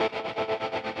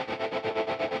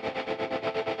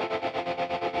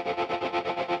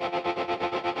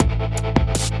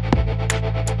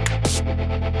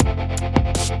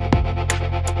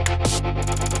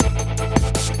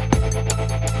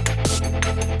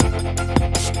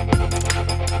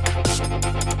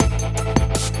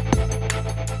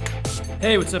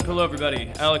Hey, what's up? Hello,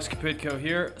 everybody. Alex Kapitko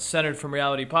here, Centered from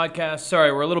Reality Podcast.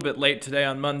 Sorry, we're a little bit late today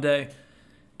on Monday.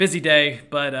 Busy day,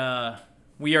 but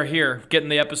we are here getting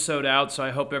the episode out, so I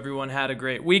hope everyone had a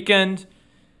great weekend.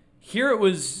 Here it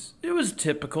was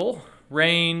typical.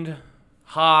 Rained,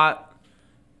 hot,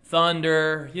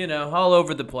 thunder, all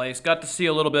over the place. Got to see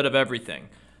a little bit of everything.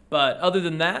 But other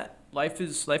than that, life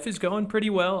is going pretty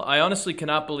well. I honestly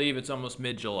cannot believe it's almost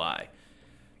mid-July.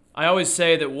 I always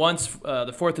say that once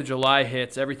the 4th of July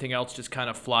hits, everything else just kind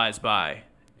of flies by.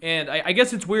 And I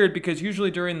guess it's weird because usually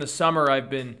during the summer I've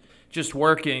been just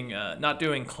working, not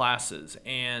doing classes.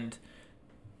 And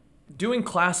doing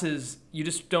classes, you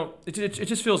just don't, it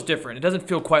just feels different. It doesn't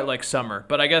feel quite like summer.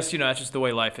 But I guess, that's just the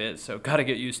way life is. So got to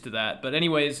get used to that. But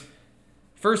anyways,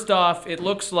 first off, it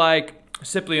looks like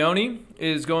Cipollone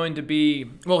is going to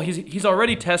be, well, he's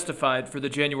already testified for the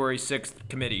January 6th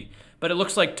committee. But it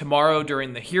looks like tomorrow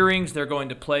during the hearings, they're going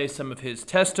to play some of his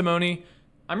testimony.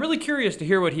 I'm really curious to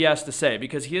hear what he has to say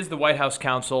because he is the White House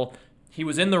counsel. He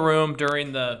was in the room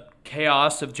during the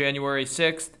chaos of January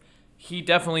 6th. He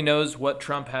definitely knows what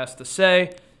Trump has to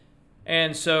say.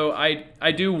 And so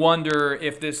I do wonder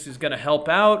if this is going to help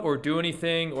out or do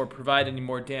anything or provide any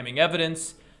more damning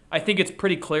evidence. I think it's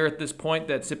pretty clear at this point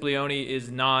that Cipollone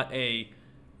is not a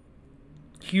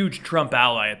huge Trump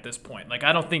ally at this point. Like,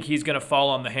 I don't think he's going to fall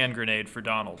on the hand grenade for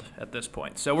Donald at this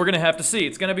point. So we're going to have to see.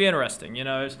 It's going to be interesting.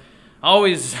 There's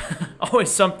always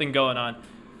something going on.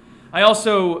 I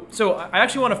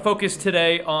actually want to focus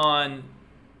today on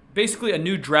basically a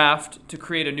new draft to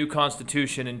create a new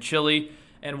constitution in Chile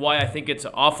and why I think it's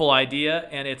an awful idea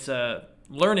and it's a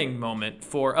learning moment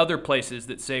for other places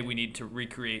that say we need to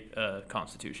recreate a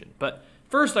constitution. But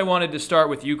first, I wanted to start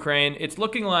with Ukraine. It's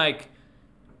looking like,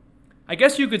 I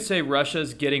guess you could say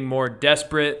Russia's getting more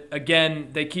desperate. Again,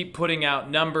 they keep putting out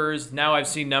numbers. Now I've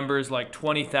seen numbers like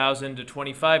 20,000 to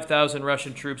 25,000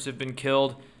 Russian troops have been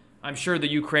killed. I'm sure the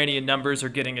Ukrainian numbers are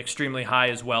getting extremely high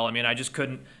as well. I mean, I just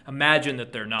couldn't imagine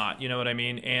that they're not, you know what I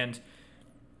mean? And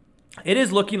it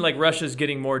is looking like Russia's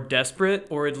getting more desperate,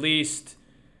 or at least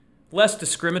less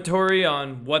discriminatory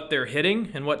on what they're hitting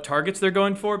and what targets they're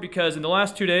going for, because in the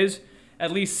last 2 days,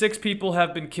 at least 6 people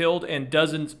have been killed and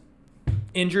dozens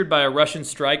injured by a Russian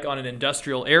strike on an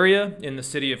industrial area in the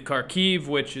city of Kharkiv,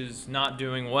 which is not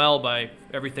doing well by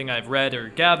everything I've read or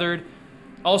gathered.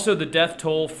 Also, the death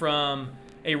toll from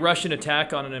a Russian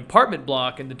attack on an apartment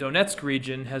block in the Donetsk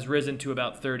region has risen to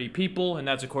about 30 people, and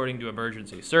that's according to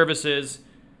emergency services.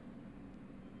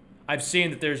 I've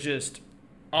seen that there's just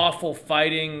awful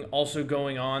fighting also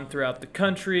going on throughout the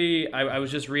country. I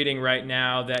was just reading right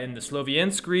now that in the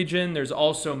Sloviansk region, there's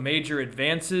also major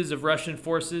advances of Russian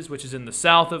forces, which is in the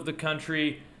south of the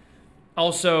country.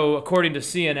 Also, according to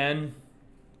CNN,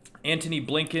 Antony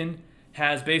Blinken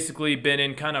has basically been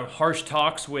in kind of harsh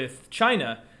talks with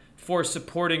China for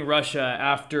supporting Russia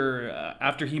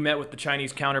after he met with the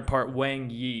Chinese counterpart Wang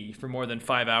Yi for more than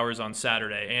 5 hours on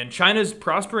Saturday. And China's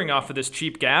prospering off of this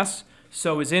cheap gas.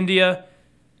 So is India.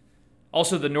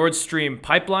 Also, the Nord Stream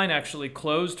pipeline actually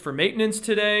closed for maintenance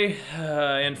today.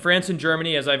 And France and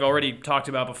Germany, as I've already talked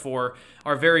about before,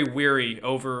 are very weary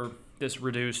over this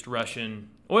reduced Russian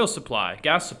oil supply,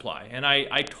 gas supply. And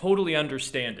I totally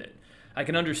understand it. I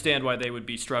can understand why they would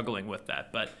be struggling with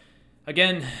that. But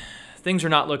again, things are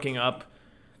not looking up.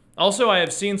 Also, I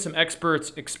have seen some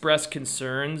experts express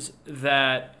concerns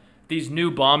that these new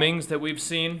bombings that we've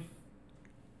seen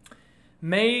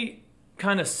may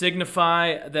kind of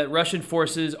signify that Russian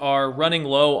forces are running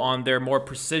low on their more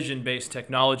precision-based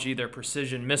technology, their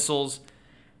precision missiles,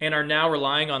 and are now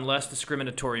relying on less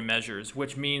discriminatory measures,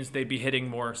 which means they'd be hitting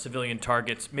more civilian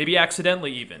targets, maybe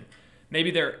accidentally even. Maybe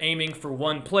they're aiming for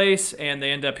one place and they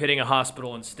end up hitting a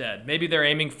hospital instead. Maybe they're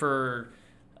aiming for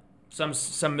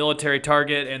some military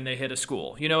target and they hit a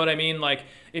school. You know what I mean? Like,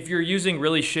 if you're using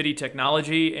really shitty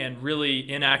technology and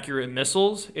really inaccurate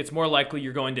missiles, it's more likely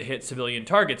you're going to hit civilian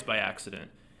targets by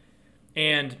accident.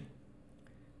 And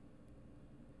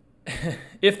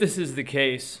if this is the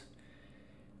case,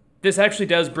 this actually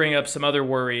does bring up some other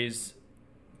worries.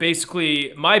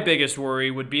 Basically, my biggest worry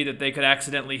would be that they could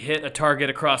accidentally hit a target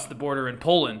across the border in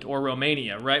Poland or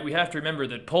Romania, right? We have to remember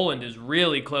that Poland is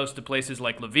really close to places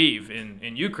like Lviv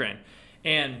in Ukraine.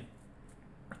 And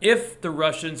if the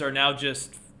Russians are now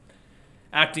just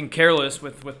acting careless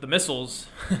with the missiles,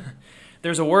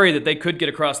 there's a worry that they could get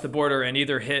across the border and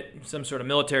either hit some sort of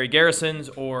military garrisons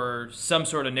or some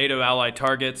sort of NATO ally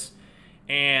targets,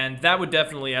 and that would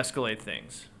definitely escalate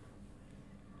things.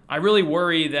 I really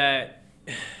worry that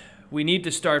we need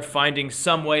to start finding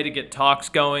some way to get talks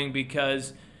going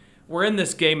because we're in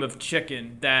this game of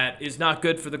chicken that is not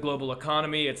good for the global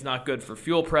economy. It's not good for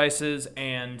fuel prices,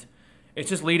 and it's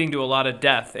just leading to a lot of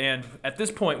death. And at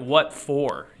this point, what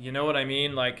for? You know what I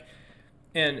mean? Like,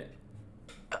 and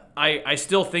I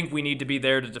still think we need to be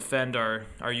there to defend our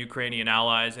Ukrainian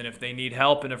allies. And if they need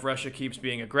help and if Russia keeps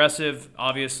being aggressive,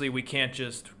 obviously we can't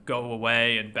just go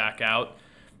away and back out.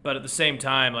 But at the same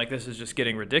time, like, this is just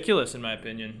getting ridiculous in my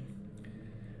opinion.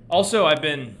 Also, I've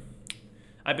been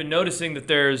noticing that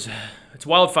it's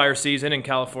wildfire season in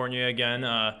California again.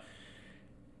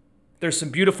 There's some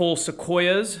beautiful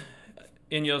sequoias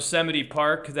in Yosemite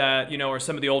Park that, are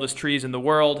some of the oldest trees in the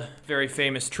world, very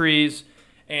famous trees.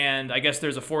 And I guess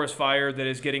there's a forest fire that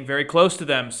is getting very close to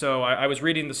them. So I was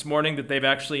reading this morning that they've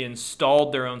actually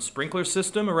installed their own sprinkler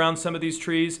system around some of these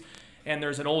trees. And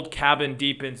there's an old cabin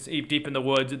deep in the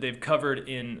woods that they've covered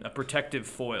in a protective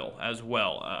foil as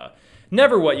well.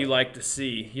 Never what you like to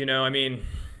see, I mean,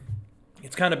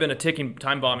 it's kind of been a ticking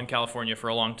time bomb in California for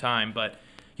a long time. But,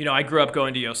 I grew up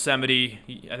going to Yosemite.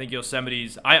 I think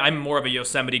I'm more of a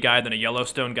Yosemite guy than a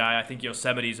Yellowstone guy. I think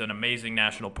Yosemite's an amazing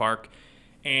national park.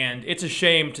 And it's a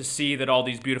shame to see that all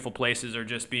these beautiful places are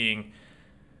just being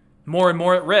more and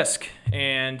more at risk.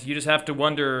 And you just have to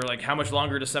wonder, like, how much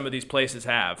longer do some of these places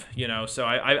have? So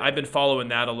I've been following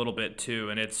that a little bit too,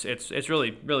 and it's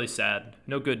really, really sad.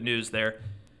 No good news there.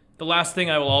 The last thing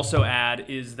I will also add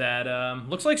is that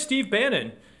looks like Steve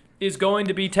Bannon is going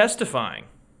to be testifying.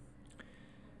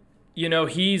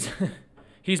 He's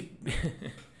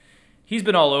he's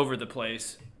been all over the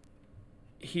place.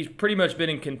 He's pretty much been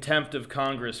in contempt of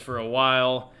Congress for a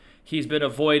while. He's been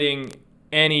avoiding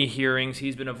any hearings.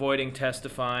 He's been avoiding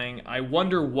testifying. I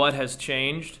wonder what has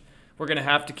changed. We're going to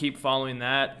have to keep following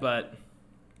that, but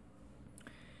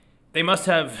they must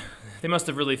have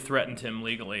really threatened him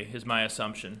legally, is my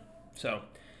assumption. So,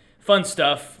 fun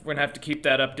stuff. We're going to have to keep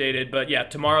that updated. But yeah,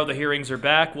 tomorrow the hearings are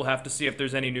back. We'll have to see if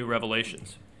there's any new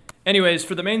revelations. Anyways,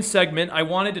 for the main segment, I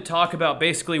wanted to talk about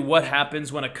basically what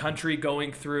happens when a country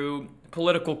going through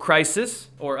political crisis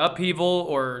or upheaval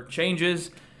or changes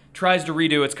tries to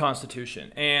redo its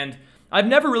constitution. And I've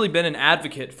never really been an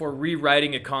advocate for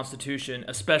rewriting a constitution,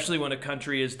 especially when a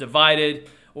country is divided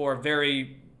or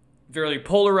very, very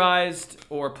polarized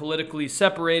or politically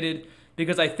separated,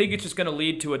 because I think it's just going to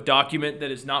lead to a document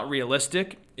that is not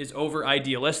realistic, is over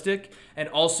idealistic, and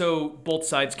also both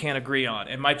sides can't agree on.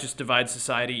 It might just divide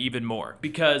society even more.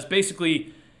 Because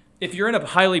basically, if you're in a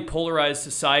highly polarized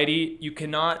society, you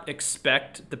cannot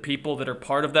expect the people that are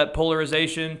part of that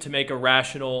polarization to make a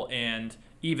rational and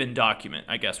even document,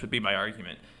 I guess would be my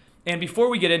argument. And before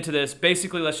we get into this,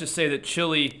 basically let's just say that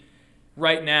Chile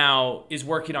right now is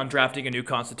working on drafting a new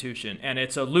constitution, and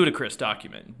it's a ludicrous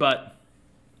document. But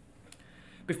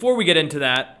before we get into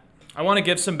that, I want to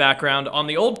give some background. On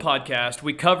the old podcast,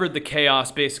 we covered the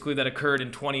chaos basically that occurred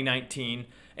in 2019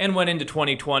 and went into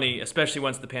 2020, especially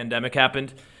once the pandemic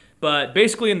happened. But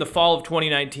basically in the fall of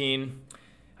 2019,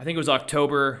 I think it was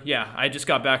October. Yeah, I just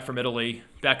got back from Italy,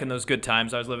 back in those good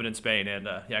times. I was living in Spain, and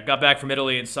got back from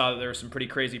Italy and saw that there were some pretty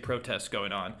crazy protests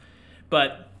going on.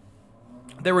 But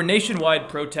there were nationwide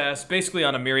protests, basically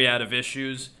on a myriad of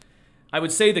issues. I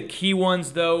would say the key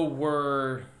ones, though,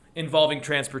 were involving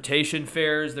transportation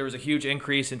fares. There was a huge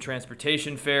increase in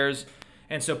transportation fares,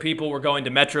 and so people were going to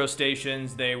metro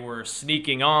stations. They were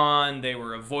sneaking on. They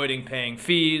were avoiding paying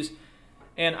fees.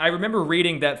 And I remember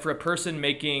reading that for a person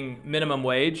making minimum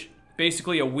wage,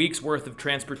 basically a week's worth of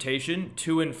transportation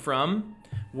to and from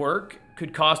work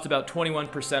could cost about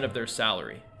 21% of their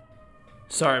salary.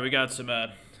 Sorry, we got some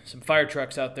fire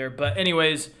trucks out there. But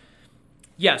anyways,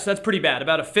 yes, that's pretty bad.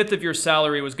 About a fifth of your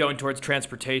salary was going towards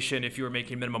transportation if you were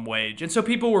making minimum wage. And so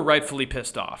people were rightfully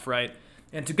pissed off, right?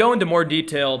 And to go into more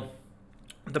detail,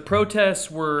 the protests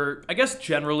were, I guess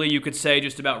generally you could say,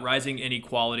 just about rising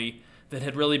inequality that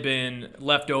had really been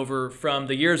left over from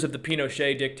the years of the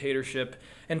Pinochet dictatorship,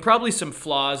 and probably some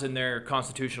flaws in their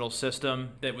constitutional system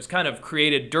that was kind of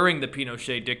created during the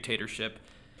Pinochet dictatorship.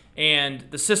 And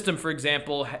the system, for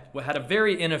example, had a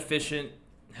very inefficient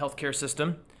healthcare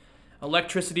system.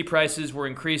 Electricity prices were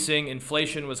increasing,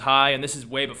 inflation was high, and this is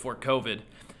way before COVID.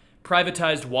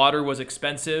 Privatized water was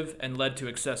expensive and led to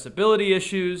accessibility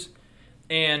issues,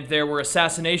 and there were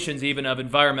assassinations even of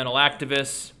environmental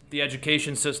activists. The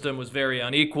education system was very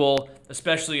unequal,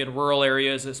 especially in rural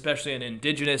areas, especially in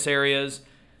indigenous areas.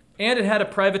 And it had a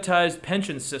privatized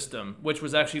pension system, which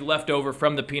was actually left over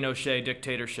from the Pinochet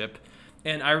dictatorship.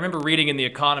 And I remember reading in The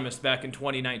Economist back in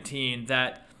 2019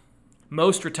 that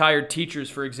most retired teachers,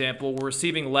 for example, were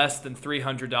receiving less than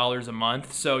 $300 a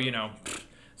month. So,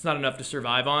 it's not enough to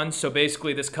survive on. So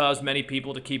basically this caused many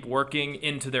people to keep working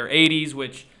into their 80s,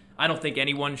 which I don't think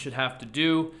anyone should have to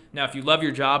do. Now, if you love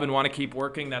your job and want to keep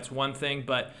working, that's one thing.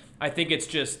 But I think it's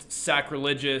just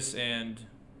sacrilegious and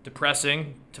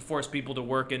depressing to force people to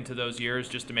work into those years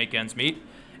just to make ends meet.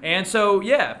 And so,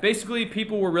 yeah, basically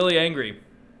people were really angry.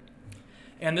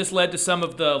 And this led to some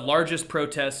of the largest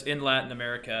protests in Latin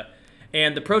America.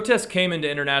 And the protests came into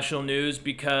international news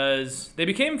because they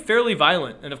became fairly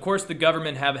violent. And of course, the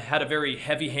government had a very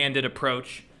heavy-handed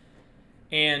approach.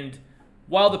 And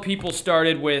while the people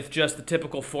started with just the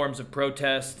typical forms of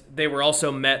protest, they were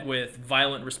also met with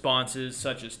violent responses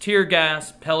such as tear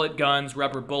gas, pellet guns,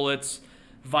 rubber bullets,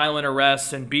 violent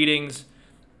arrests, and beatings.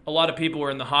 A lot of people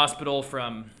were in the hospital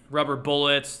from rubber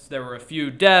bullets. There were a few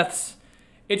deaths.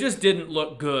 It just didn't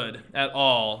look good at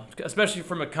all, especially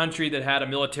from a country that had a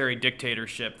military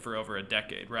dictatorship for over a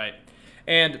decade, right?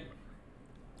 And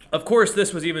of course,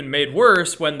 this was even made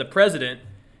worse when the president,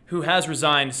 who has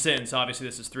resigned since, obviously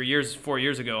this is 4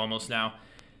 years ago almost now,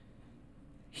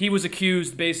 he was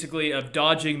accused basically of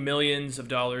dodging millions of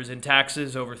dollars in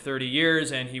taxes over 30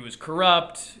 years, and he was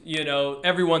corrupt. You know,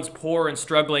 everyone's poor and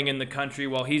struggling in the country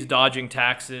while he's dodging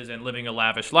taxes and living a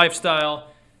lavish lifestyle.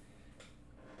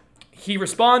 He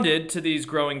responded to these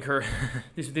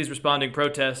these responding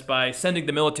protests by sending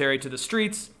the military to the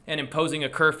streets and imposing a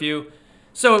curfew.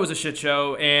 So it was a shit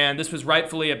show, and this was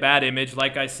rightfully a bad image,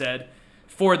 like I said,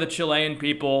 for the Chilean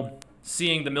people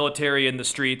seeing the military in the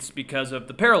streets because of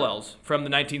the parallels from the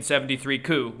 1973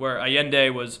 coup, where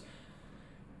Allende was,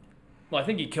 well, I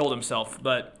think he killed himself,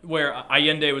 but where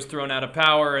Allende was thrown out of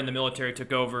power and the military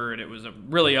took over, and it was a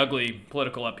really ugly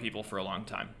political upheaval for a long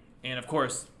time. And of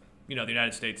course, you know, the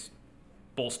United States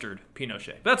bolstered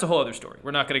Pinochet. But that's a whole other story.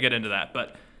 We're not going to get into that.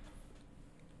 But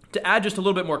to add just a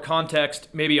little bit more context,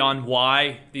 maybe on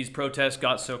why these protests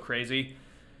got so crazy,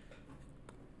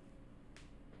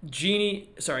 the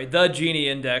Gini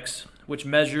Index, which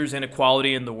measures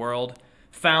inequality in the world,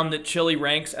 found that Chile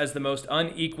ranks as the most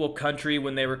unequal country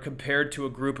when they were compared to a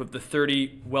group of the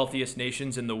 30 wealthiest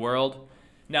nations in the world.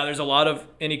 Now, there's a lot of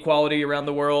inequality around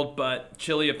the world, but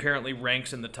Chile apparently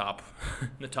ranks in the top,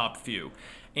 the top few.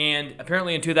 And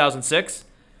apparently in 2006,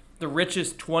 the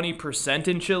richest 20%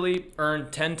 in Chile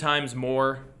earned 10 times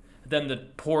more than the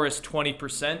poorest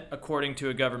 20%, according to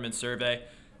a government survey.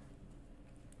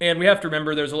 And we have to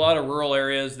remember there's a lot of rural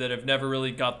areas that have never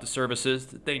really got the services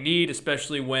that they need,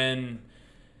 especially when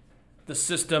the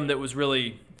system that was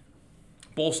really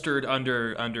bolstered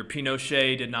under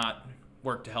Pinochet did not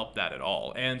work to help that at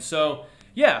all. And so,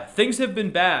 yeah, things have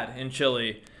been bad in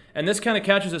Chile. And this kind of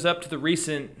catches us up to the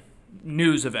recent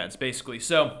news events, basically.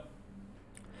 So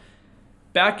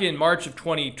back in March of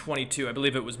 2022, I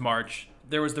believe it was March,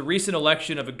 there was the recent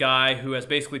election of a guy who has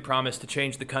basically promised to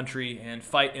change the country and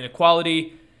fight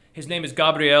inequality. His name is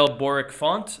Gabriel Boric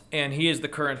Font, and he is the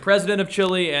current president of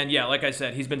Chile. And yeah, like I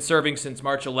said, he's been serving since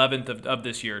March 11th of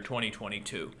this year,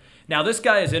 2022. Now, this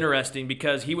guy is interesting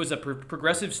because he was a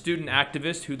progressive student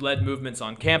activist who led movements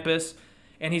on campus.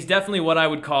 And he's definitely what I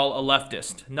would call a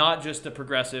leftist, not just a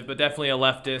progressive, but definitely a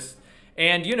leftist.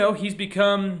 And, you know, he's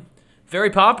become very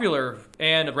popular,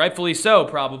 and rightfully so,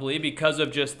 probably, because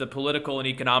of just the political and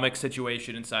economic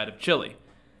situation inside of Chile.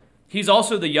 He's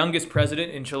also the youngest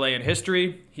president in Chilean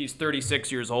history. He's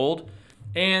 36 years old.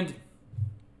 And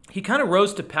he kind of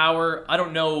rose to power. I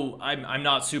don't know, I'm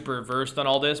not super versed on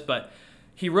all this, but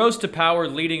he rose to power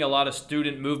leading a lot of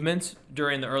student movements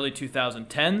during the early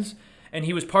 2010s. And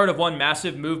he was part of one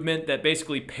massive movement that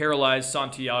basically paralyzed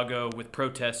Santiago with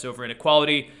protests over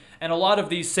inequality. And a lot of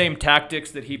these same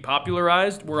tactics that he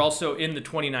popularized were also in the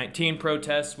 2019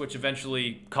 protests, which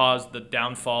eventually caused the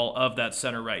downfall of that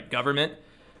center-right government.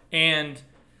 And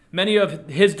many of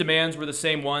his demands were the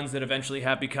same ones that eventually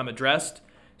have become addressed.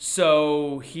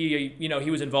 So he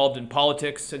was involved in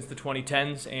politics since the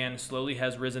 2010s and slowly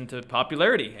has risen to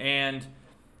popularity. And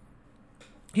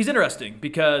he's interesting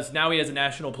because now he has a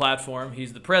national platform.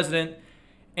 He's the president.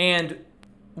 And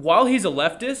while he's a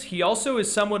leftist, he also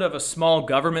is somewhat of a small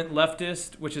government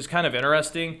leftist, which is kind of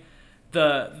interesting.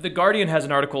 The Guardian has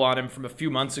an article on him from a few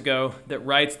months ago that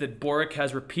writes that Boric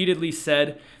has repeatedly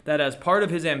said that as part of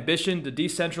his ambition to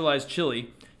decentralize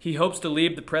Chile, he hopes to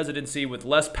leave the presidency with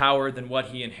less power than what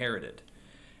he inherited.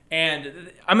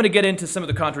 And I'm going to get into some of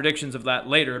the contradictions of that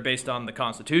later based on the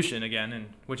Constitution again, and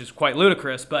which is quite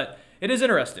ludicrous, but it is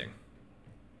interesting.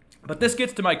 But this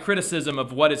gets to my criticism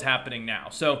of what is happening now.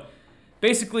 So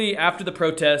basically, after the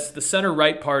protests, the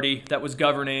center-right party that was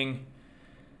governing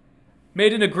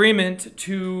made an agreement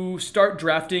to start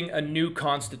drafting a new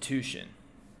constitution.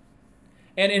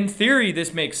 And in theory,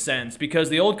 this makes sense because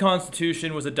the old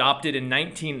constitution was adopted in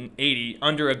 1980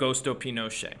 under Augusto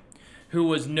Pinochet, who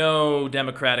was no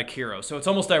democratic hero. So it's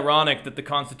almost ironic that the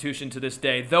Constitution to this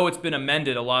day, though it's been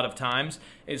amended a lot of times,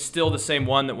 is still the same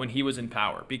one that when he was in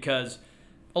power, because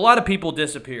a lot of people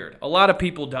disappeared. A lot of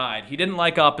people died. He didn't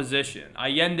like opposition.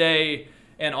 Allende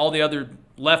and all the other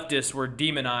leftists were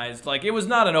demonized. Like, it was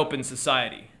not an open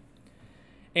society.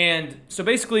 And so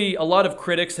basically, a lot of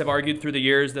critics have argued through the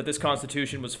years that this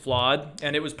Constitution was flawed,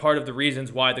 and it was part of the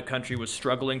reasons why the country was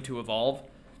struggling to evolve.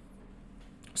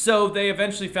 So they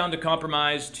eventually found a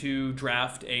compromise to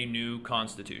draft a new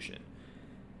Constitution.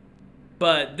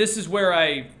 But this is where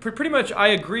I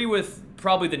agree with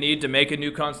probably the need to make a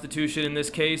new Constitution in this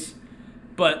case.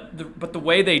 But the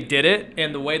way they did it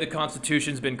and the way the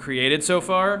Constitution's been created so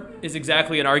far is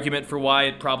exactly an argument for why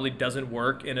it probably doesn't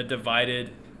work in a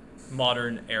divided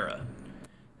modern era.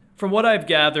 From what I've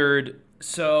gathered,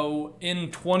 so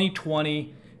in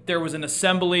 2020, there was an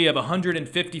assembly of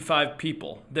 155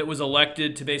 people that was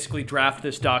elected to basically draft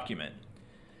this document.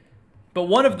 But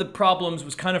one of the problems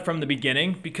was kind of from the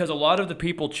beginning, because a lot of the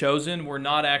people chosen were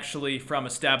not actually from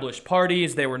established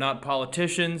parties, they were not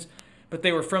politicians, but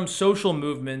they were from social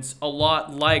movements a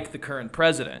lot like the current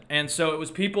president. And so it was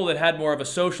people that had more of a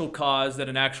social cause than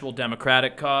an actual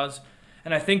democratic cause.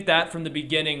 And I think that from the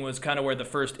beginning was kind of where the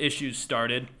first issues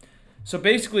started. So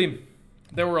basically,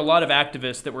 there were a lot of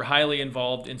activists that were highly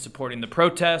involved in supporting the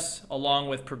protests, along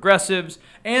with progressives,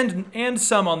 and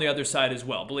some on the other side as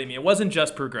well. Believe me, it wasn't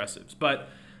just progressives. But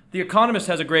The Economist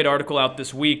has a great article out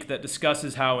this week that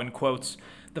discusses how, in quotes,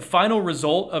 the final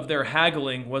result of their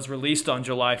haggling was released on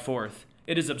July 4th.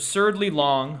 It is absurdly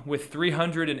long, with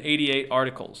 388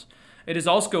 articles. It is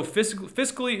also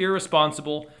fiscally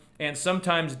irresponsible and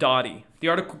sometimes dotty. The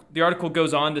article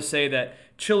goes on to say that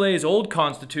Chile's old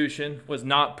constitution was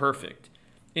not perfect.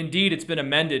 Indeed, it's been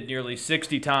amended nearly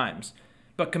 60 times.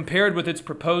 But compared with its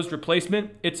proposed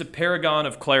replacement, it's a paragon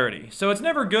of clarity. So it's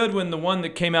never good when the one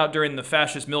that came out during the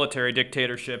fascist military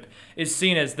dictatorship is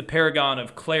seen as the paragon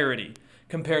of clarity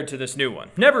compared to this new one.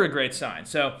 Never a great sign.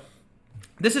 So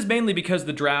this is mainly because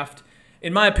the draft,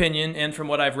 in my opinion, and from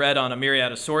what I've read on a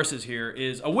myriad of sources here,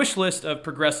 is a wish list of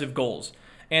progressive goals.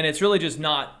 And it's really just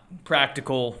not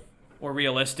practical or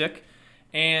realistic.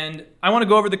 And I want to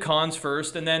go over the cons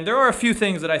first, and then there are a few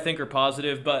things that I think are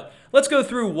positive, but let's go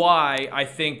through why I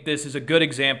think this is a good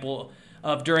example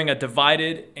of, during a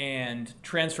divided and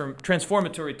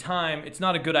transformatory time, it's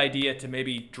not a good idea to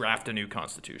maybe draft a new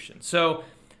constitution. So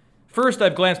first,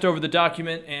 I've glanced over the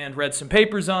document and read some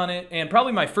papers on it, and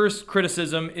probably my first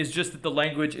criticism is just that the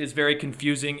language is very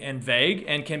confusing and vague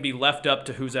and can be left up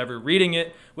to who's ever reading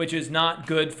it, which is not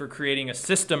good for creating a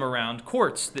system around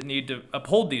courts that need to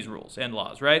uphold these rules and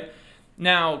laws, right?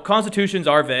 Now, constitutions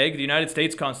are vague. The United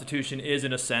States Constitution is,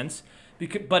 in a sense,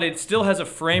 but it still has a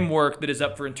framework that is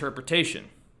up for interpretation.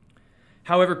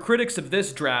 However, critics of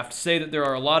this draft say that there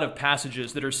are a lot of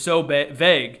passages that are so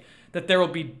vague that there will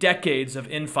be decades of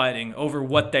infighting over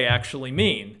what they actually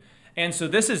mean. And so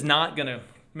this is not going to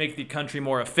make the country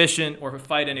more efficient or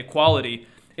fight inequality.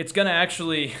 It's going to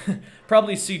actually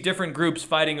probably see different groups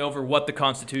fighting over what the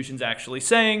Constitution's actually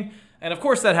saying. And of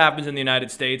course that happens in the United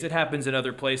States. It happens in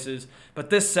other places. But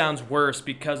this sounds worse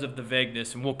because of the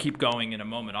vagueness, and we'll keep going in a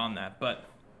moment on that. But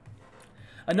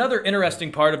another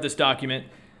interesting part of this document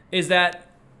is that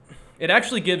it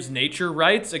actually gives nature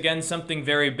rights. Again, something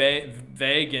very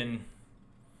vague and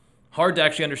hard to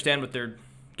actually understand what they're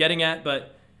getting at.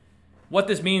 But what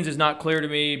this means is not clear to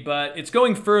me. But it's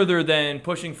going further than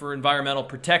pushing for environmental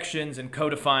protections and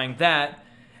codifying that.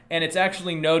 And it's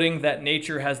actually noting that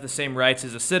nature has the same rights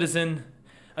as a citizen.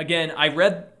 Again, I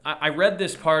read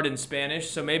this part in Spanish,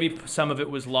 so maybe some of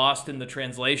it was lost in the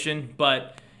translation.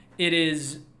 But it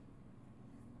is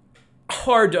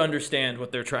hard to understand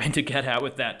what they're trying to get at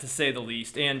with that, to say the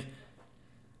least. And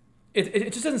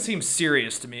it just doesn't seem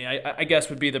serious to me, I guess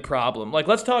would be the problem. Like,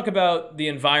 let's talk about the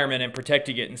environment and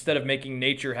protecting it instead of making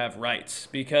nature have rights,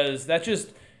 because it's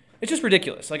just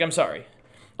ridiculous. Like, I'm sorry.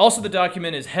 Also, the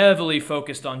document is heavily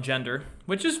focused on gender,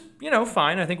 which is,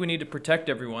 fine. I think we need to protect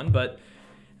everyone, but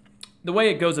the way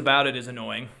it goes about it is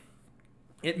annoying.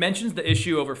 It mentions the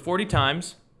issue over 40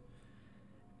 times.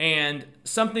 And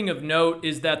something of note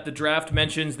is that the draft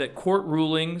mentions that court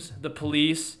rulings, the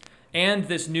police, and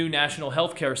this new national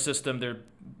healthcare system they're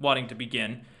wanting to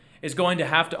begin is going to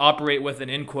have to operate with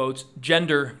an, in quotes,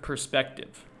 gender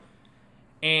perspective.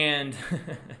 And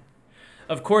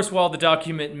of course, while the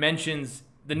document mentions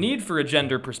the need for a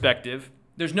gender perspective,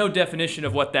 there's no definition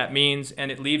of what that means,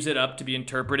 and it leaves it up to be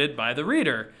interpreted by the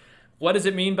reader. What does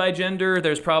it mean by gender?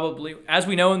 There's probably, as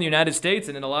we know in the United States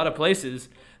and in a lot of places,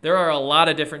 there are a lot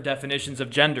of different definitions of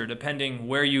gender depending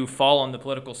where you fall on the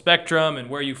political spectrum and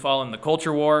where you fall in the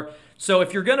culture war. So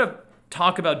if you're going to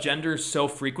talk about gender so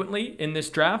frequently in this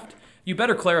draft, you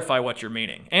better clarify what you're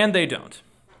meaning. And they don't.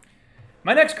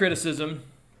 My next criticism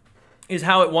is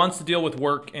how it wants to deal with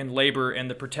work and labor and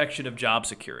the protection of job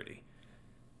security.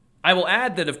 I will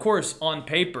add that, of course, on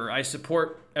paper, I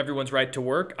support everyone's right to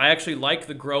work. I actually like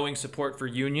the growing support for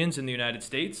unions in the United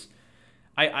States.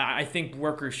 I think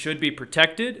workers should be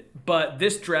protected, but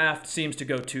this draft seems to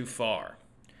go too far.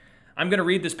 I'm going to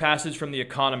read this passage from The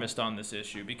Economist on this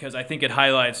issue because I think it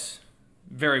highlights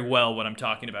very well what I'm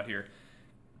talking about here.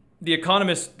 The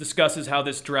Economist discusses how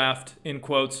this draft, in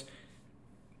quotes,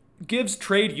 gives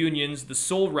trade unions the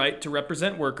sole right to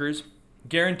represent workers,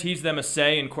 guarantees them a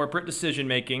say in corporate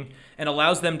decision-making, and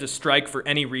allows them to strike for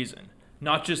any reason,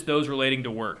 not just those relating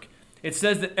to work. It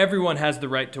says that everyone has the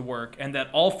right to work and that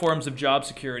all forms of job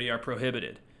security are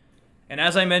prohibited. And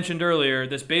as I mentioned earlier,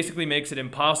 this basically makes it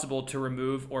impossible to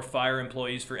remove or fire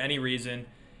employees for any reason,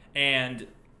 and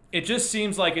it just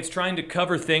seems like it's trying to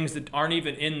cover things that aren't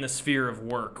even in the sphere of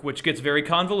work, which gets very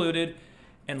convoluted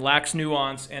and lacks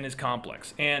nuance and is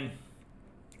complex. And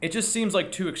it just seems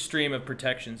like too extreme of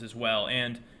protections as well.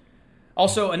 And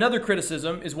also, another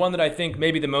criticism is one that I think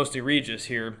may be the most egregious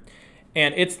here,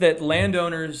 and it's that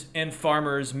landowners and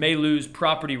farmers may lose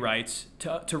property rights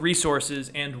to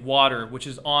resources and water, which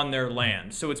is on their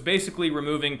land. So it's basically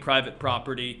removing private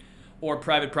property or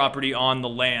private property on the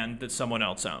land that someone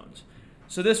else owns.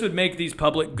 So this would make these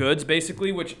public goods,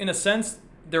 basically, which in a sense,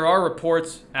 there are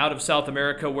reports out of South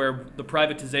America where the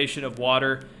privatization of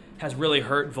water has really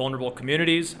hurt vulnerable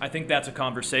communities. I think that's a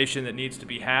conversation that needs to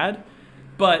be had.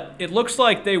 But it looks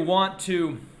like they want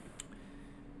to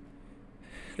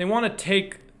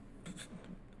take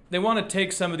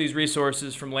some of these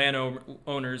resources from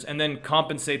landowners and then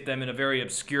compensate them in a very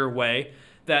obscure way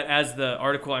that, as the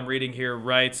article I'm reading here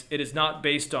writes, it is not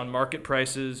based on market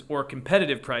prices or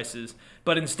competitive prices,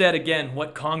 but instead, again,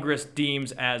 what Congress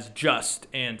deems as just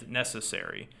and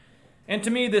necessary. And to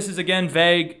me, this is again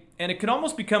vague, and it could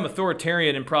almost become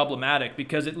authoritarian and problematic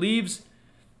because it leaves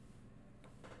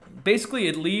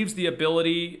the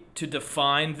ability to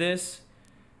define this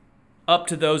up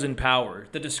to those in power.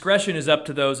 The discretion is up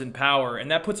to those in power, and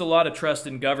that puts a lot of trust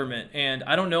in government, and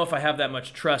I don't know if I have that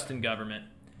much trust in government.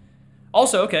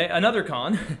 Also, okay, another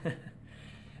con.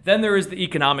 Then there is the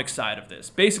economic side of this.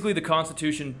 Basically, the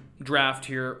Constitution draft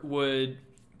here would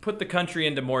put the country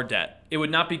into more debt. It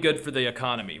would not be good for the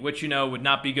economy, which, would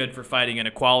not be good for fighting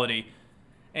inequality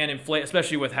and inflation,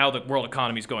 especially with how the world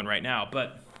economy is going right now.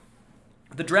 But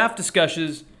the draft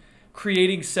discusses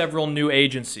creating several new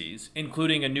agencies,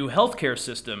 including a new healthcare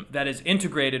system that is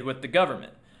integrated with the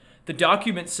government. The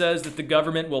document says that the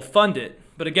government will fund it,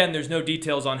 but again, there's no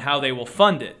details on how they will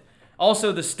fund it.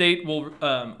 Also, the state will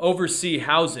oversee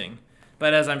housing,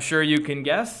 but as I'm sure you can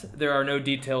guess, there are no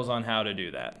details on how to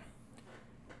do that.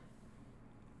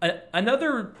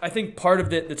 Another, I think, part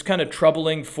of it that's kind of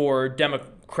troubling for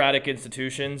democratic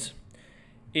institutions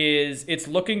is it's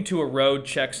looking to erode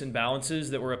checks and balances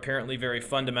that were apparently very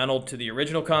fundamental to the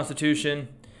original Constitution,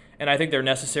 and I think they're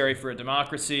necessary for a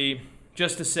democracy.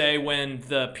 Just to say, when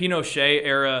the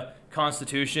Pinochet-era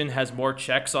Constitution has more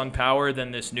checks on power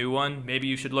than this new one, maybe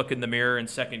you should look in the mirror and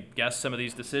second-guess some of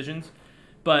these decisions.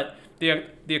 But the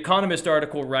Economist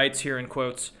article writes here in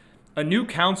quotes, "A new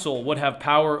council would have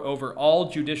power over all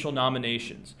judicial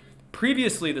nominations.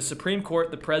 Previously, the Supreme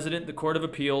Court, the President, the Court of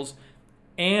Appeals,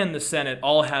 and the Senate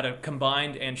all had a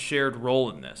combined and shared role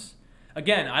in this."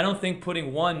 Again, I don't think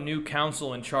putting one new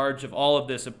council in charge of all of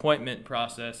this appointment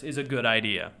process is a good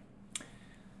idea.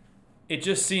 It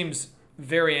just seems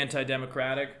very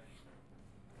anti-democratic.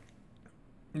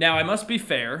 Now, I must be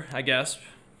fair, I guess,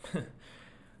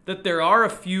 that there are a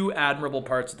few admirable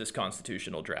parts of this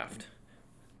constitutional draft.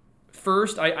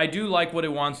 First, I do like what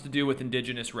it wants to do with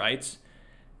indigenous rights.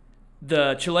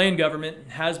 The Chilean government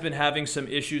has been having some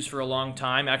issues for a long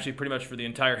time, actually pretty much for the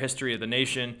entire history of the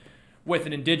nation, with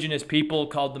an indigenous people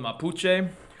called the Mapuche,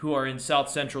 who are in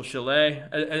south-central Chile,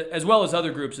 as well as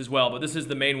other groups as well, but this is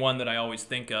the main one that I always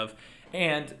think of.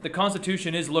 And the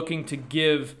Constitution is looking to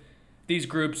give these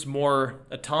groups more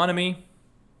autonomy.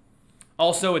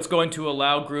 Also, it's going to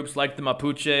allow groups like the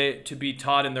Mapuche to be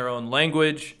taught in their own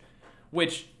language,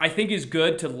 which I think is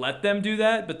good to let them do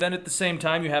that. But then at the same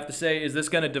time, you have to say, is this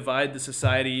going to divide the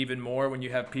society even more when you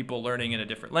have people learning in a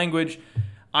different language?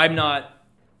 I'm not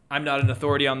an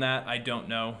authority on that. I don't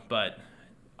know. But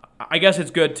I guess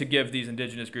it's good to give these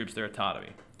indigenous groups their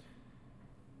autonomy.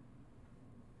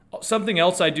 Something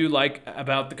else I do like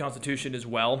about the Constitution as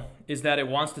well is that it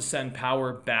wants to send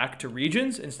power back to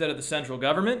regions instead of the central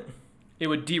government. It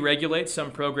would deregulate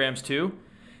some programs too.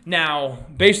 Now,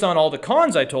 based on all the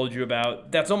cons I told you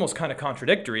about, that's almost kind of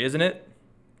contradictory, isn't it?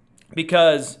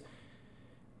 Because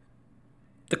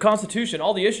the Constitution,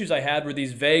 all the issues I had were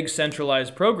these vague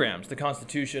centralized programs the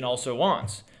Constitution also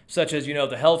wants. such as, the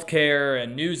healthcare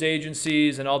and news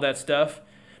agencies and all that stuff.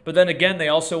 But then again, they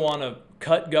also want to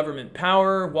cut government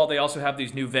power while they also have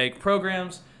these new vague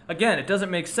programs. Again, it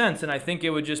doesn't make sense, and I think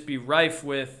it would just be rife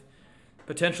with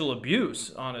potential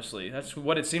abuse, honestly. That's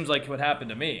what it seems like would happen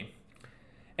to me.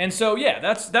 And so, yeah,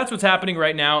 that's what's happening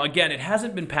right now. Again, it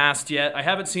hasn't been passed yet. I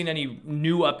haven't seen any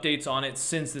new updates on it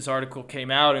since this article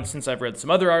came out and since I've read some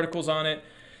other articles on it.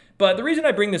 But the reason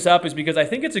I bring this up is because I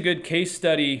think it's a good case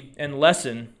study and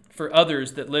lesson for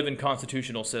others that live in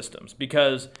constitutional systems.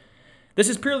 Because this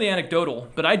is purely anecdotal,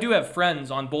 but I do have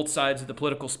friends on both sides of the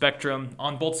political spectrum,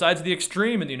 on both sides of the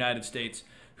extreme in the United States,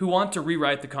 who want to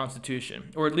rewrite the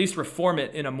Constitution, or at least reform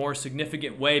it in a more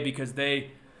significant way because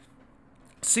they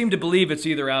seem to believe it's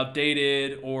either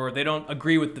outdated or they don't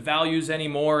agree with the values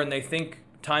anymore and they think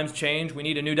times change, we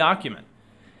need a new document.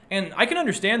 And I can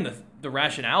understand the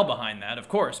rationale behind that, of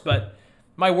course, but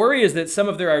my worry is that some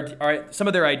of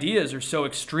their ideas are so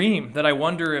extreme that I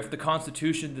wonder if the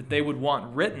Constitution that they would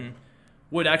want written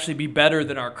would actually be better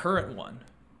than our current one.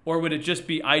 Or would it just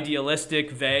be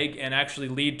idealistic, vague, and actually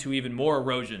lead to even more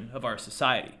erosion of our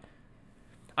society?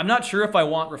 I'm not sure if I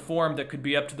want reform that could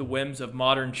be up to the whims of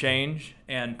modern change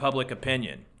and public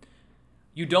opinion.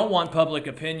 You don't want public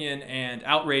opinion and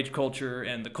outrage culture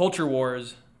and the culture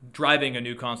wars driving a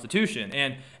new constitution.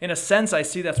 And in a sense, I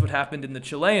see that's what happened in the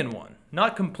Chilean one.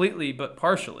 Not completely, but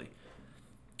partially.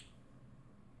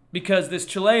 Because this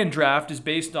Chilean draft is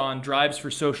based on drives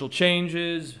for social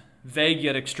changes, vague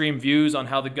yet extreme views on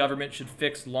how the government should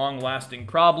fix long-lasting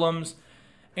problems,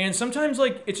 and sometimes,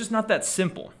 it's just not that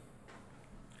simple.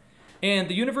 And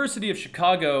the University of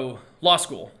Chicago Law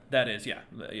School, that is,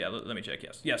 let me check,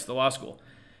 yes, the law school,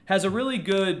 has a really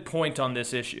good point on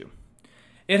this issue.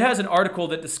 It has an article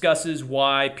that discusses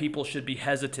why people should be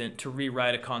hesitant to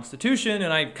rewrite a constitution,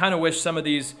 and I kind of wish some of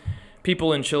these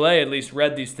people in Chile at least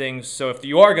read these things, so if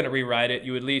you are going to rewrite it,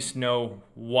 you at least know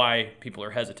why people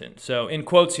are hesitant. So, in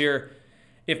quotes here,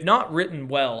 if not written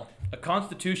well, a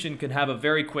constitution can have a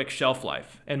very quick shelf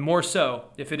life, and more so,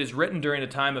 if it is written during a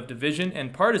time of division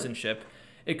and partisanship,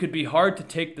 it could be hard to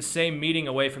take the same meaning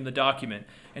away from the document,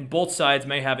 and both sides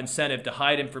may have incentive to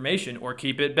hide information or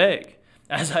keep it vague.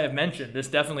 As I have mentioned, this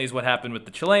definitely is what happened with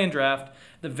the Chilean draft.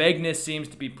 The vagueness seems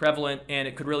to be prevalent, and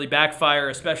it could really backfire,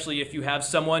 especially if you have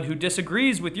someone who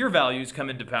disagrees with your values come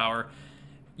into power.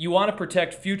 You want to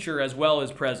protect future as well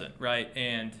as present, right?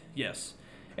 And yes.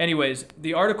 Anyways,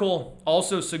 the article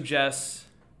also notes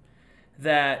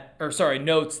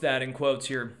that, in quotes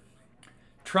here,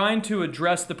 trying to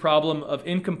address the problem of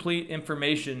incomplete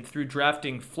information through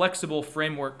drafting flexible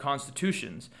framework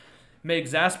constitutions may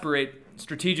exasperate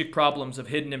strategic problems of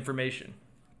hidden information.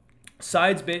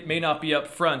 Sides may not be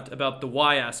upfront about the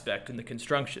why aspect in the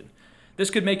construction.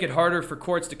 This could make it harder for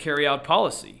courts to carry out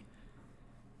policy.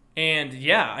 And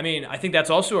I think that's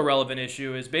also a relevant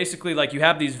issue, is basically you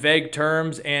have these vague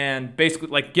terms and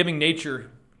basically giving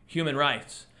nature human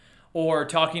rights, or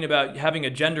talking about having a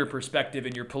gender perspective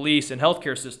in your police and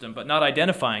healthcare system, but not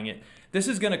identifying it. This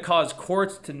is going to cause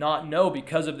courts to not know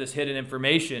because of this hidden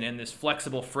information and this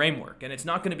flexible framework, and it's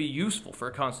not going to be useful for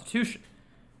a constitution.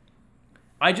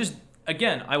 I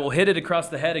will hit it across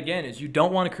the head again, is you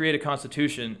don't want to create a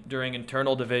constitution during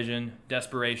internal division,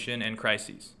 desperation, and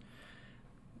crises.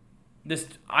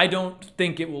 I don't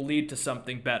think it will lead to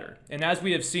something better. And as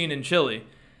we have seen in Chile,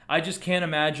 I just can't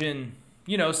imagine,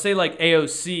 say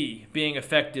AOC being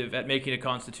effective at making a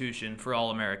constitution for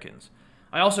all Americans.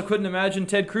 I also couldn't imagine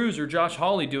Ted Cruz or Josh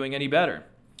Hawley doing any better.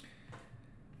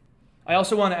 I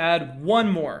also want to add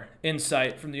one more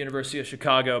insight from the University of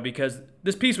Chicago, because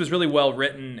this piece was really well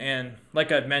written, and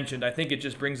like I've mentioned, I think it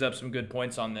just brings up some good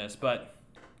points on this. But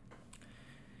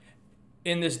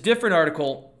in this different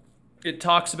article, it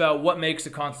talks about what makes a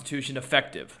constitution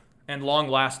effective and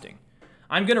long-lasting.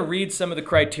 I'm going to read some of the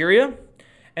criteria,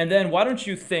 and then why don't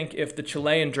you think if the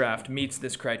Chilean draft meets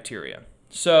this criteria?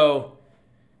 So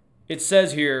it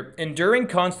says here, enduring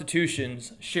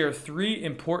constitutions share three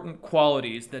important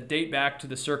qualities that date back to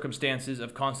the circumstances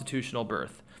of constitutional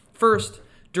birth. First,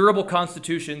 durable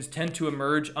constitutions tend to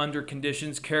emerge under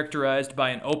conditions characterized by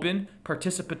an open,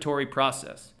 participatory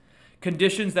process.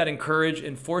 Conditions that encourage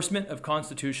enforcement of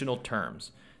constitutional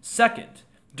terms. Second,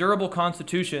 durable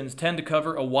constitutions tend to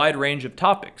cover a wide range of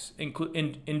topics,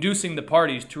 inducing the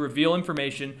parties to reveal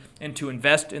information and to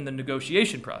invest in the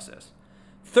negotiation process.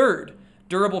 Third,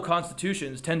 durable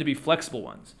constitutions tend to be flexible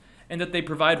ones, and that they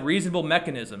provide reasonable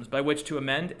mechanisms by which to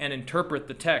amend and interpret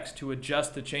the text to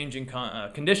adjust to changing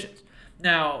conditions.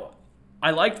 Now,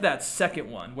 I liked that second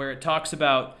one, where it talks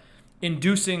about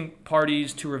inducing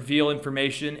parties to reveal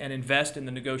information and invest in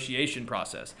the negotiation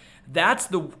process. That's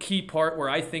the key part where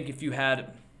I think if you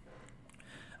had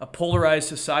a polarized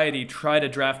society try to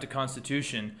draft a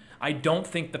constitution, I don't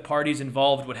think the parties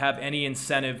involved would have any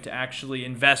incentive to actually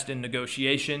invest in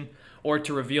negotiation or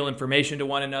to reveal information to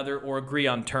one another or agree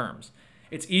on terms.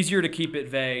 It's easier to keep it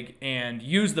vague and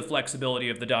use the flexibility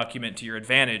of the document to your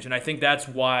advantage. And I think that's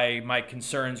why my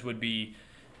concerns would be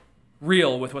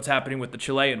real with what's happening with the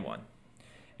Chilean one.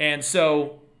 And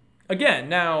so, again,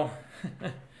 now,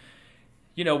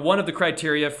 one of the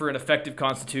criteria for an effective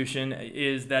constitution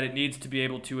is that it needs to be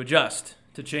able to adjust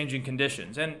to changing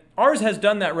conditions. And ours has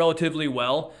done that relatively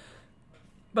well.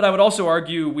 But I would also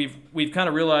argue we've kind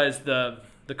of realized the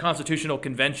constitutional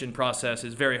convention process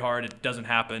is very hard. It doesn't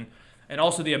happen. And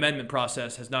also the amendment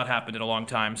process has not happened in a long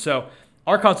time. So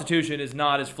our Constitution is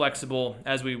not as flexible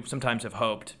as we sometimes have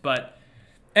hoped. But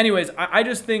anyways, I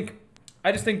just think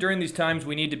during these times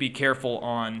we need to be careful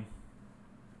on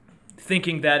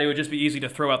thinking that it would just be easy to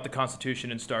throw out the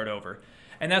Constitution and start over.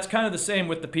 And that's kind of the same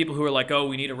with the people who are like, oh,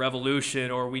 we need a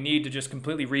revolution or we need to just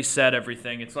completely reset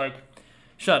everything. It's like,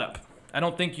 shut up. I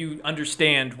don't think you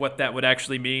understand what that would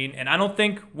actually mean. And I don't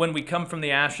think when we come from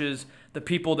the ashes, the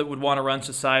people that would want to run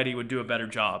society would do a better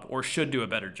job or should do a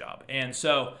better job. And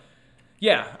so,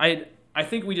 yeah, I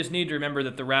think we just need to remember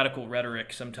that the radical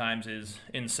rhetoric sometimes is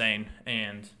insane.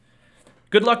 And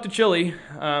good luck to Chile.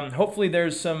 Hopefully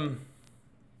there's some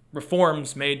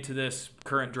reforms made to this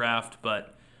current draft,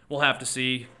 but we'll have to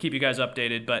see. Keep you guys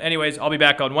updated. But anyways, I'll be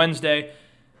back on Wednesday.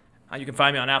 You can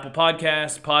find me on Apple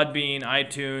Podcasts, Podbean,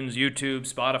 iTunes, YouTube,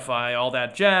 Spotify, all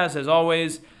that jazz, as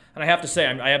always. And I have to say,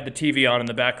 I have the TV on in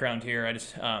the background here. I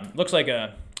just looks like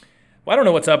I don't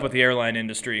know what's up with the airline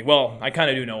industry. Well, I kind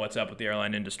of do know what's up with the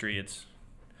airline industry. It's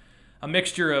a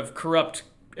mixture of corrupt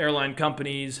airline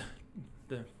companies.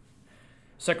 The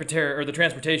secretary or the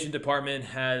transportation department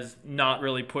has not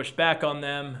really pushed back on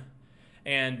them.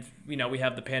 And, we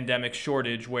have the pandemic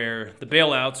shortage where the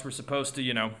bailouts were supposed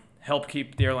to, help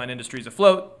keep the airline industries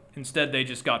afloat. Instead, they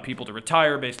just got people to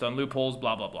retire based on loopholes,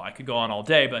 blah, blah, blah. I could go on all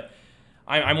day, but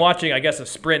I'm watching, I guess, a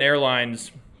Sprint Airlines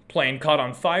plane caught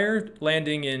on fire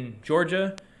landing in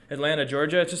Georgia, Atlanta,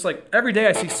 Georgia. It's just like every day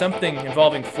I see something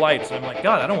involving flights, and I'm like,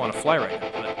 God, I don't want to fly right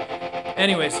now. But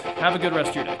anyways, have a good rest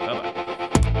of your day. Bye-bye.